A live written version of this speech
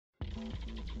Hey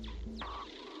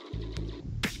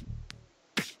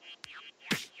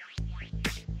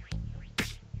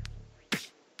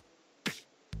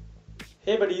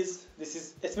buddies, this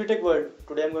is SV Tech World.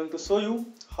 Today I'm going to show you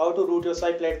how to root your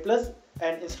Swipe Lite Plus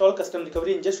and install custom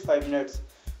recovery in just 5 minutes.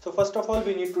 So first of all,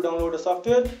 we need to download the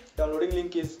software. Downloading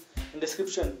link is in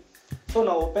description. So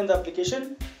now open the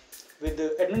application with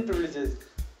the admin privileges.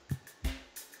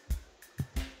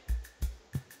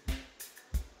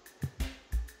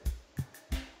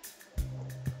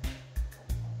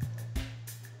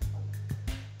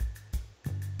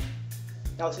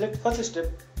 Now select first step.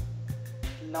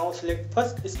 Now select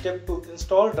first step to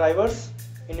install drivers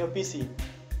in your PC.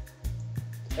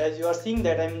 As you are seeing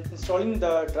that I am installing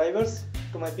the drivers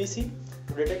to my PC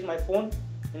to detect my phone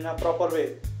in a proper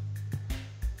way.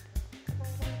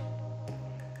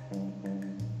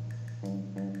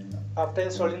 After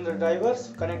installing the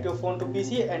drivers, connect your phone to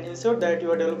PC and ensure that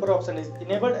your developer option is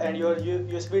enabled and your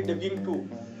USB debugging too.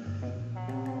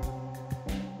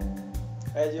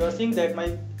 As you are seeing that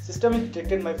my system is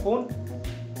detected my phone,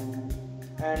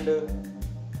 and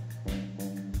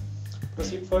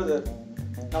proceed further.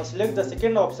 Now select the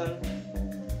second option.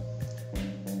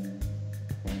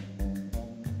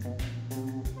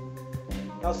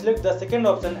 Now select the second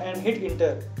option and hit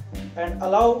enter and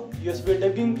allow USB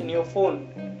debugging in your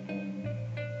phone.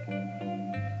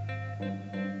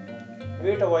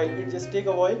 Wait a while, it just take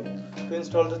a while to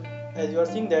install the, as you are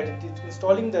seeing that it is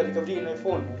installing the recovery in my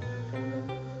phone.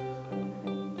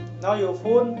 Now your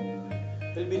phone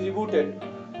will be rebooted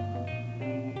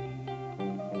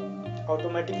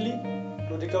automatically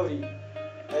to recovery.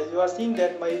 As you are seeing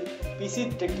that my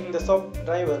PC detecting the soft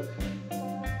driver.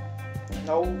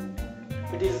 Now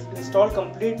it is installed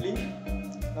completely.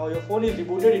 Now your phone is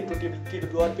rebooted into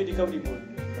TWRP recovery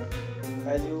mode,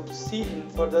 as you see in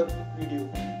further video.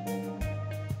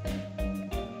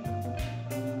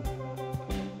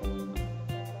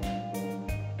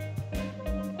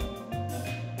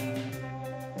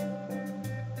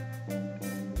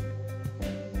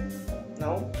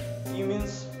 Now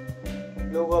EMAX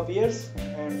logo appears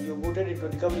and you booted into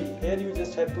recovery. Here you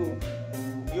just have to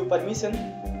give permission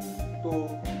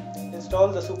to install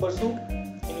the supersuit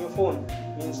in your phone,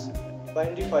 means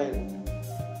binary file,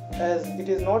 as it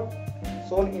is not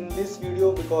shown in this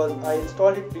video because I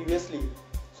installed it previously.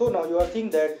 So now you are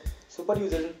seeing that super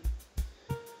user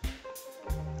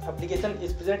application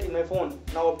is present in my phone.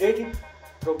 Now update it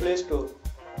through Play Store.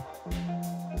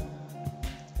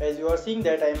 As you are seeing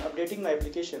that I am updating my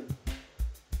application.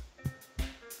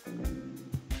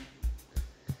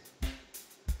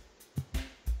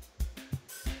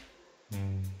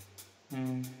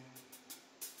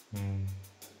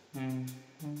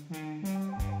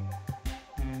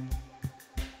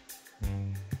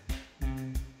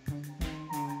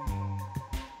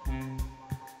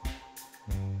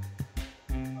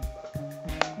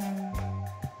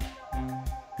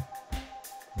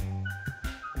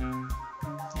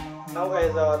 Now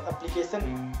as our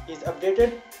application is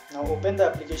updated, now open the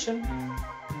application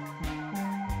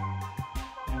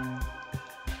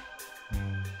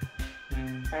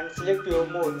and select your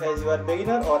mode, as you are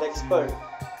beginner or expert.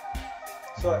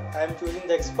 So I am choosing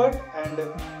the expert, and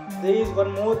there is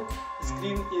one more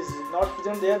screen is not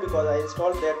present there because I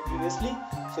installed that previously.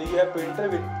 So you have to enter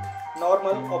with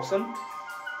normal option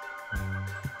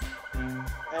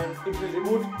and it will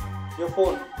reboot your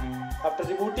phone. After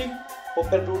rebooting,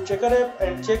 open root checker app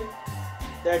and check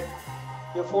that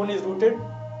your phone is rooted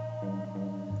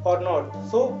or not.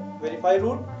 So verify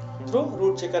root through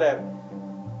root checker app.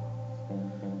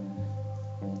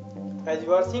 As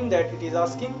you are seeing that it is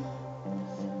asking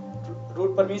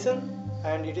root permission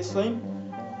and it is showing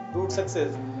root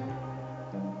success.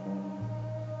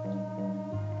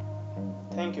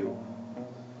 Thank you.